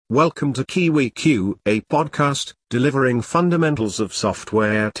Welcome to KiwiQ, a podcast delivering fundamentals of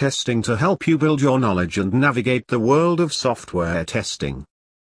software testing to help you build your knowledge and navigate the world of software testing.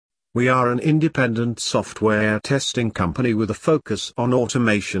 We are an independent software testing company with a focus on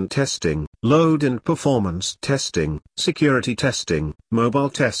automation testing, load and performance testing, security testing, mobile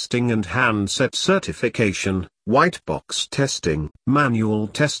testing and handset certification, white box testing, manual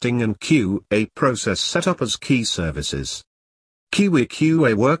testing and QA process setup as key services.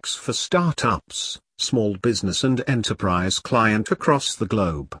 KiwiQ works for startups, small business and enterprise clients across the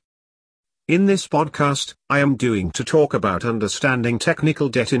globe. In this podcast, I am going to talk about understanding technical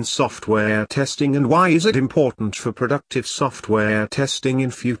debt in software testing and why is it important for productive software testing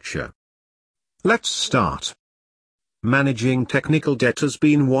in future. Let's start. Managing technical debt has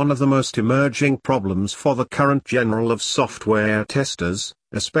been one of the most emerging problems for the current general of software testers,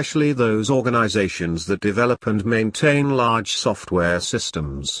 especially those organizations that develop and maintain large software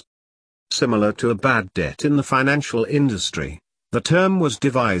systems. Similar to a bad debt in the financial industry, the term was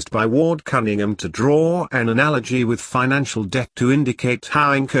devised by Ward Cunningham to draw an analogy with financial debt to indicate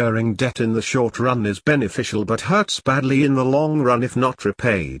how incurring debt in the short run is beneficial but hurts badly in the long run if not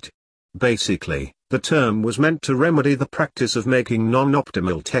repaid. Basically, the term was meant to remedy the practice of making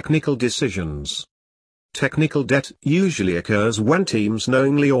non-optimal technical decisions. Technical debt usually occurs when teams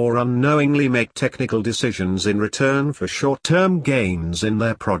knowingly or unknowingly make technical decisions in return for short-term gains in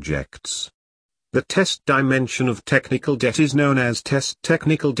their projects. The test dimension of technical debt is known as test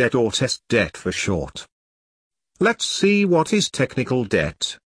technical debt or test debt for short. Let's see what is technical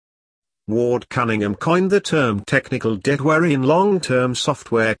debt. Ward Cunningham coined the term technical debt wherein long-term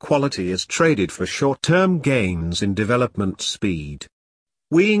software quality is traded for short-term gains in development speed.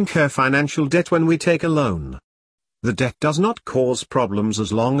 We incur financial debt when we take a loan. The debt does not cause problems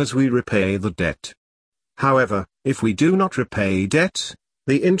as long as we repay the debt. However, if we do not repay debt,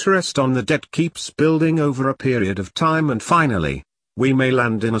 the interest on the debt keeps building over a period of time and finally, we may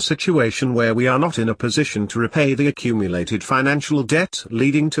land in a situation where we are not in a position to repay the accumulated financial debt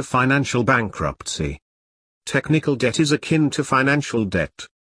leading to financial bankruptcy. Technical debt is akin to financial debt.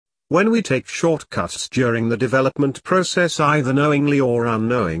 When we take shortcuts during the development process either knowingly or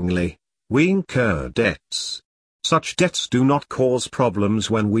unknowingly, we incur debts. Such debts do not cause problems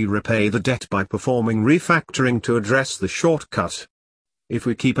when we repay the debt by performing refactoring to address the shortcut. If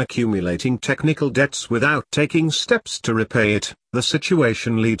we keep accumulating technical debts without taking steps to repay it, the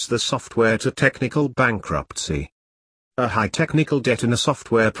situation leads the software to technical bankruptcy. A high technical debt in a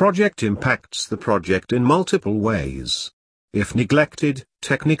software project impacts the project in multiple ways. If neglected,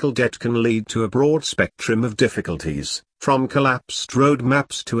 technical debt can lead to a broad spectrum of difficulties, from collapsed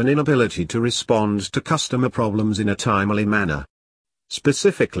roadmaps to an inability to respond to customer problems in a timely manner.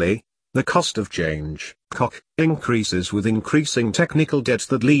 Specifically, the cost of change, COC, increases with increasing technical debt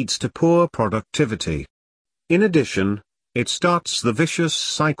that leads to poor productivity. In addition, it starts the vicious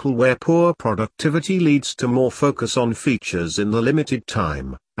cycle where poor productivity leads to more focus on features in the limited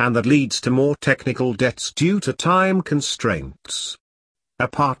time, and that leads to more technical debts due to time constraints.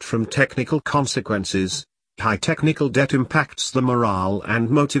 Apart from technical consequences, high technical debt impacts the morale and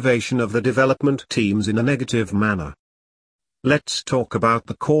motivation of the development teams in a negative manner. Let's talk about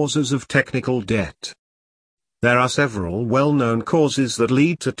the causes of technical debt. There are several well-known causes that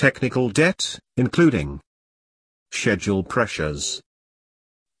lead to technical debt, including schedule pressures,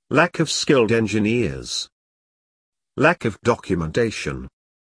 lack of skilled engineers, lack of documentation,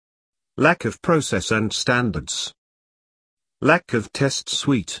 lack of process and standards, lack of test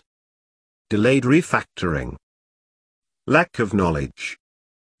suite, delayed refactoring, lack of knowledge.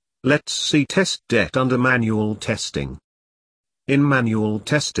 Let's see test debt under manual testing. In manual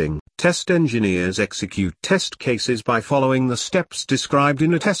testing, test engineers execute test cases by following the steps described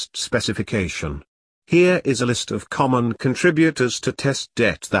in a test specification. Here is a list of common contributors to test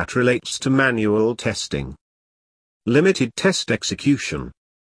debt that relates to manual testing. Limited test execution.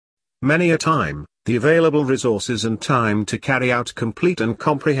 Many a time, the available resources and time to carry out complete and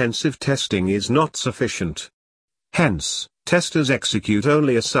comprehensive testing is not sufficient. Hence, testers execute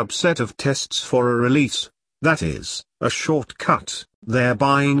only a subset of tests for a release, that is, a shortcut,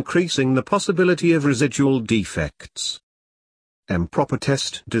 thereby increasing the possibility of residual defects. Improper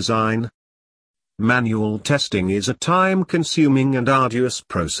test design. Manual testing is a time-consuming and arduous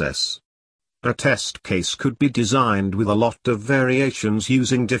process. A test case could be designed with a lot of variations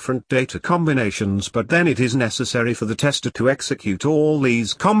using different data combinations, but then it is necessary for the tester to execute all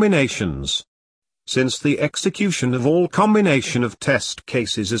these combinations. Since the execution of all combination of test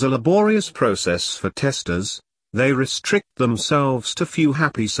cases is a laborious process for testers, they restrict themselves to few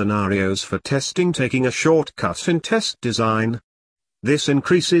happy scenarios for testing, taking a shortcut in test design. This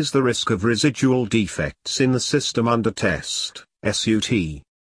increases the risk of residual defects in the system under test, SUT.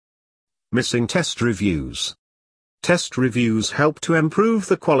 Missing test reviews. Test reviews help to improve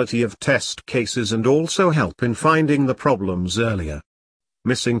the quality of test cases and also help in finding the problems earlier.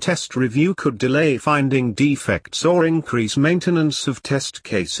 Missing test review could delay finding defects or increase maintenance of test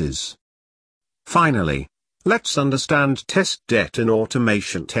cases. Finally, let's understand test debt in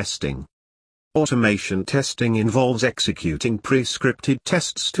automation testing. Automation testing involves executing pre-scripted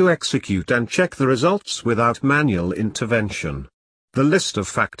tests to execute and check the results without manual intervention. The list of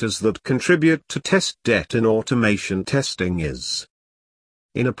factors that contribute to test debt in automation testing is: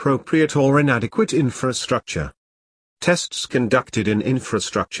 inappropriate or inadequate infrastructure. Tests conducted in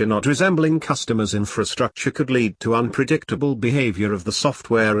infrastructure not resembling customers' infrastructure could lead to unpredictable behavior of the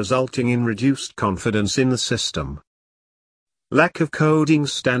software, resulting in reduced confidence in the system. Lack of coding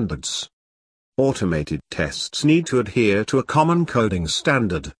standards. Automated tests need to adhere to a common coding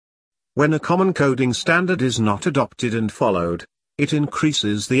standard. When a common coding standard is not adopted and followed, it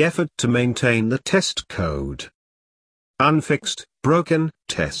increases the effort to maintain the test code. Unfixed, broken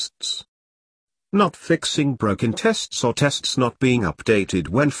tests. Not fixing broken tests or tests not being updated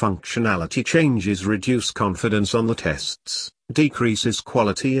when functionality changes reduce confidence on the tests, decreases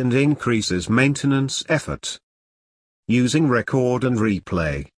quality and increases maintenance effort. Using record and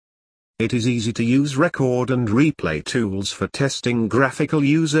replay. It is easy to use record and replay tools for testing graphical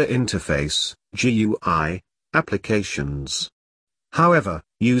user interface, GUI, applications. However,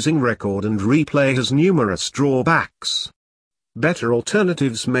 using record and replay has numerous drawbacks. Better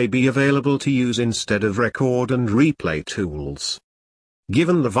alternatives may be available to use instead of record and replay tools.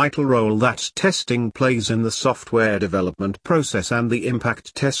 Given the vital role that testing plays in the software development process and the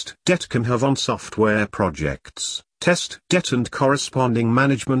impact test debt can have on software projects, test debt and corresponding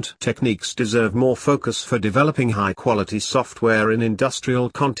management techniques deserve more focus for developing high-quality software in industrial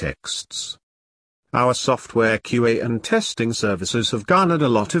contexts. Our software QA and testing services have garnered a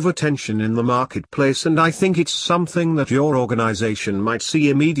lot of attention in the marketplace, and I think it's something that your organization might see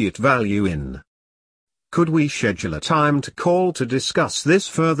immediate value in. Could we schedule a time to call to discuss this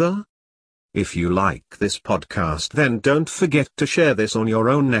further? If you like this podcast, then don't forget to share this on your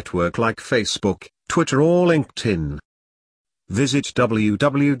own network like Facebook, Twitter or LinkedIn. Visit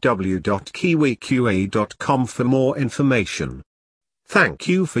www.kiwiqa.com for more information. Thank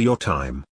you for your time.